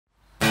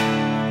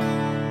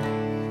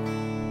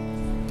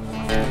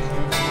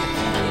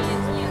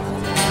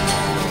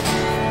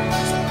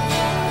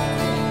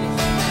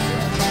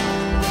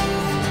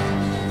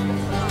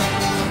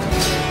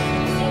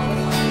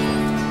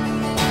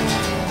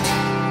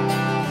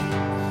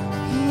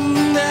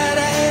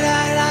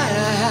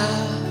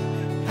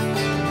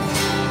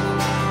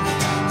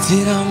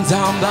Dum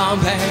dum dum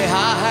hey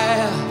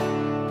hi.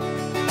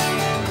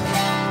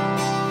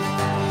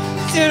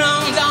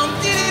 Dum dum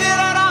di di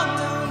da dum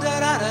da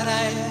da da da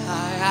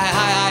hi hi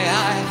hi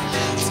hi.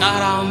 Dum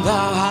dum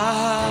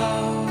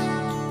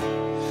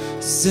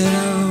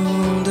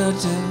dum da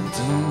da dum.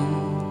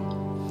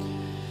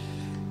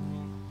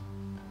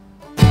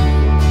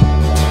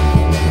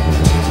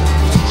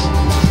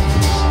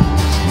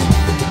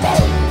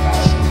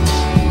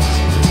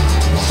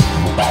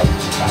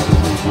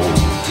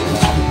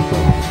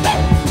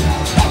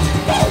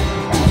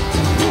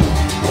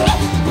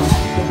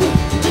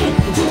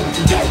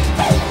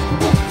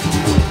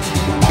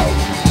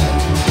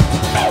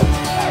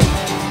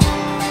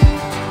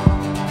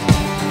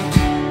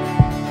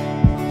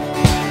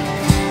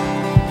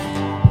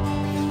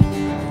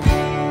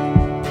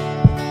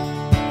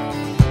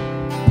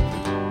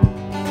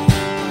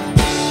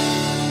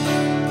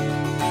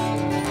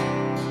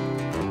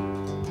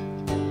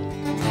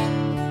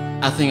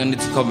 I think I need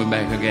to come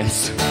back again.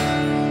 Sorry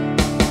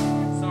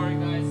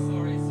guys,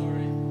 sorry.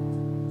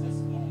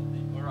 Just one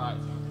thing, alright.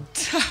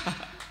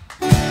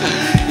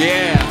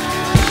 Yeah.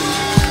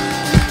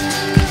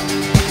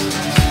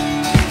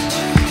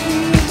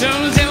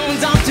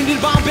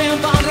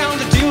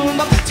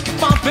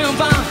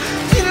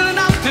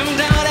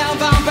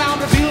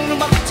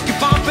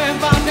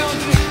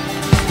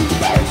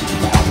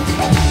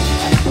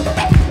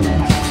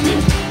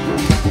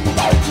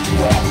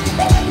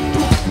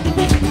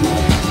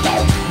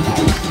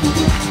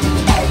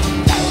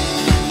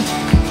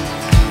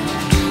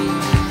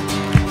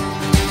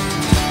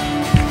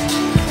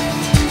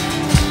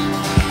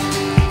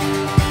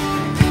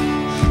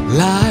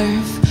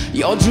 Life,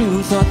 your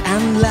dream, thought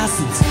and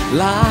lessons.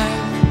 Life,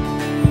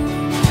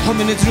 how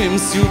many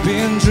dreams you've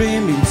been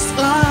dreaming.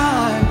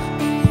 Life,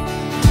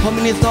 how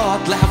many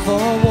thoughts left for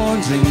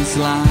wanderings.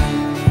 Life,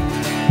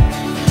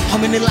 how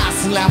many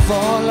lessons left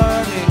for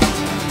learning.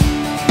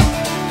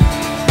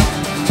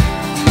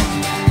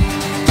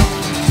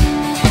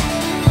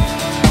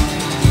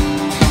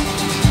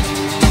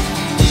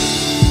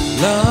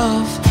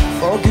 Love,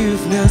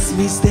 forgiveness,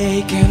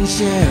 mistake and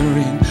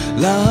sharing.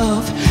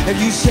 Love, have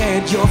you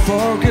shared your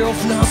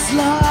forgiveness?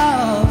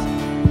 Love,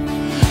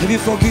 have you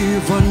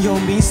forgiven your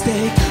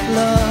mistake?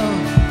 Love,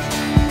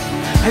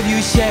 have you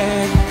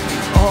shared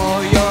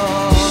all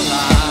your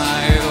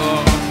life?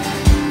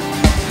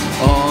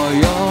 All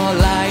your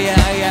life,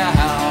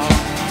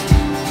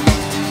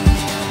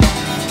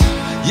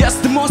 yes,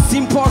 the most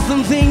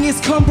important thing is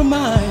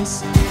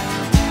compromise.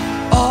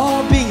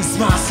 All beings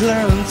must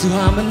learn to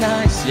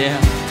harmonize, yeah.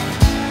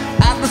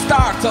 At the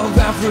start of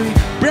every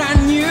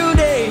brand new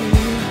day,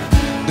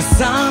 the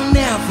sun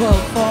never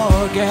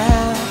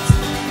forgets.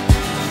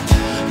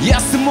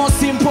 Yes, the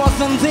most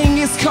important thing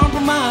is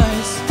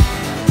compromise.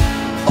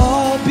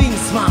 All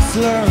beings must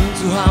learn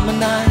to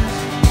harmonize.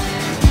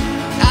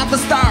 At the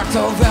start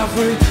of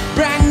every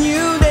brand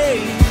new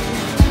day,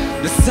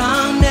 the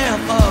sun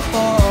never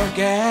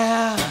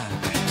forgets.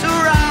 To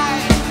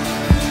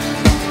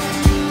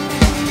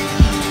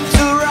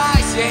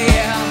rise,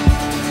 yeah.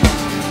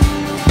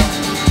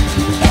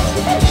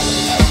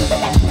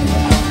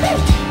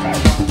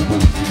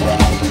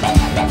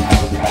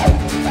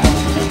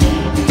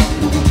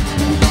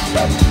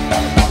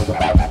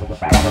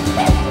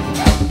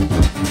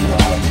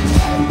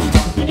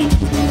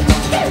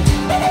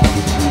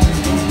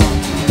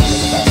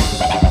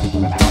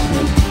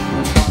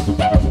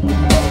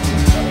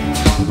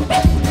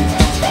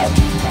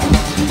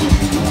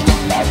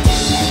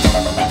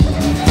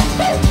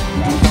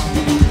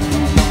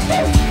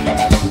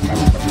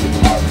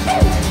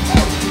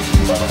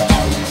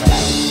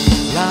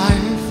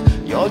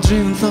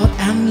 Dream, thought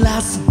and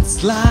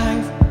lessons.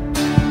 Life,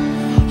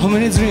 how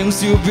many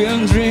dreams you've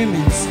been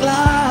dreaming.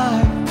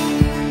 Life,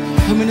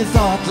 how many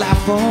thoughts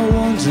left for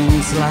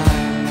wandering. Life,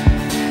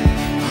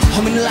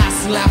 how many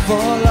lessons left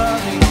for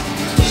learning.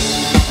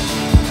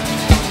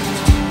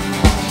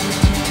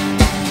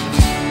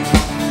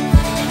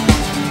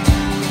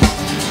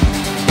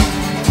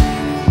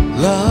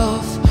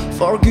 Love,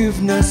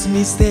 forgiveness,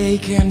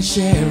 mistake and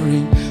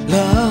sharing.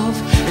 Love,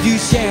 have you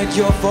shared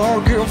your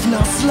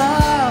forgiveness?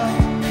 Love,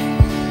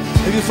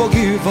 have you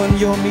forgiven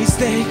your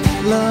mistake?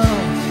 Love,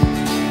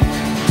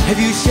 have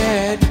you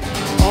shared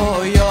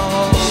all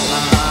your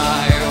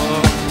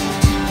life?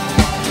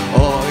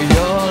 All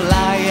your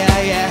life,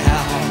 yeah.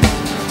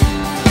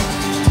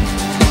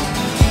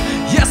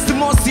 Yes, the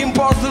most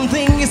important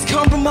thing is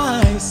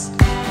compromise.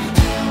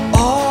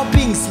 All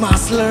beings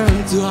must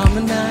learn to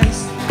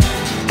harmonize.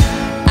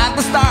 At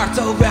the start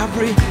of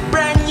every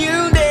brand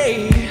new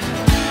day,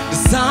 the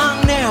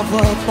sun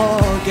never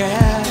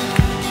forgets.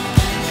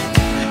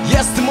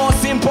 Yes, the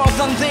most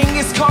important thing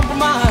is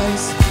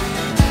compromise.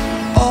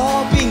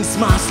 All beings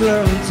must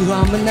learn to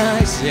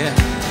harmonize, yeah.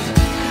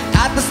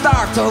 At the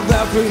start of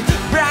every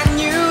brand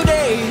new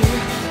day,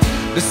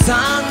 the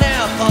sun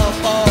never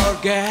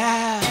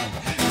forgets.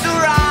 To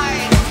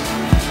rise,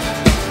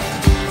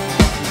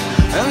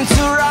 and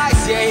to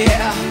rise, yeah,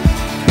 yeah.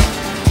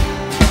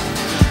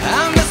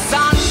 And the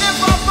sun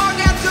never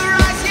forgets to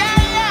rise, yeah,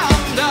 yeah.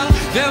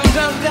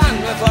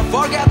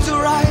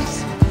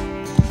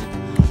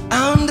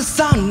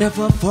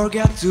 never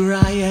forget to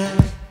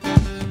rise,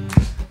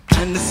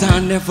 and the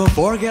sun never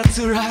forget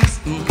to rise,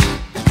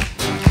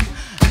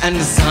 and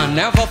the sun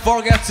never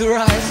forget to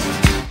rise,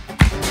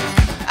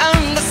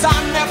 and the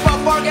sun never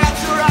forget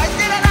to rise.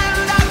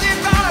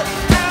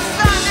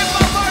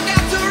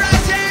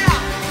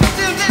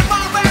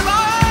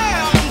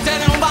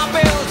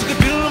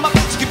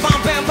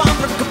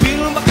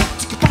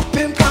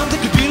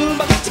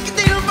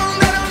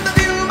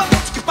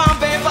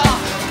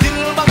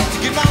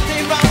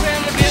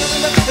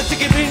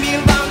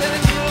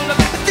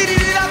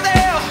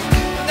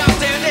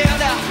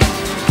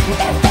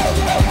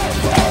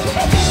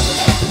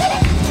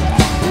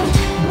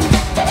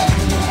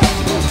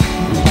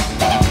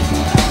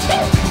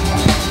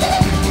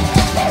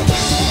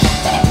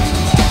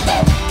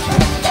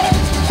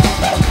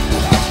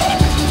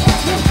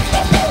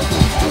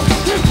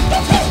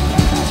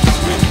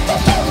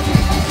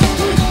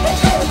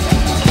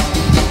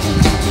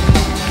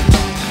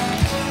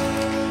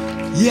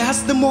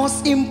 Yes, the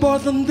most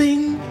important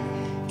thing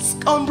is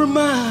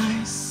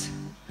compromise.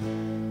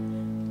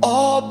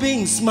 All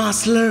beings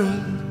must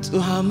learn to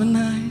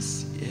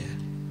harmonize. Yeah.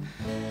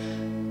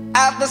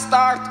 At the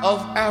start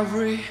of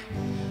every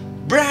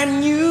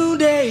brand new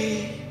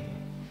day,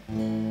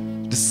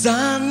 the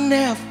sun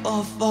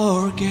never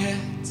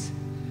forgets.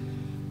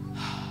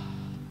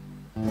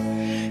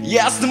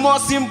 Yes, the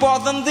most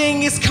important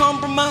thing is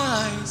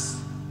compromise.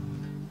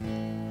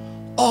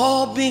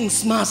 All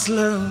beings must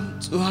learn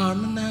to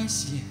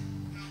harmonize, yeah.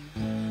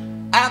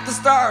 At the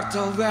start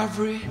of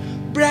every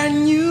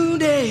brand new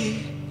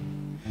day,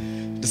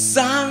 the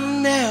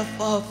sun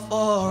never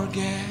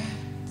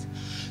forgets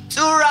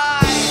to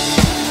rise,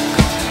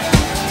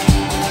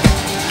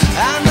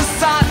 and the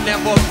sun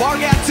never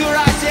forgets to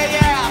rise.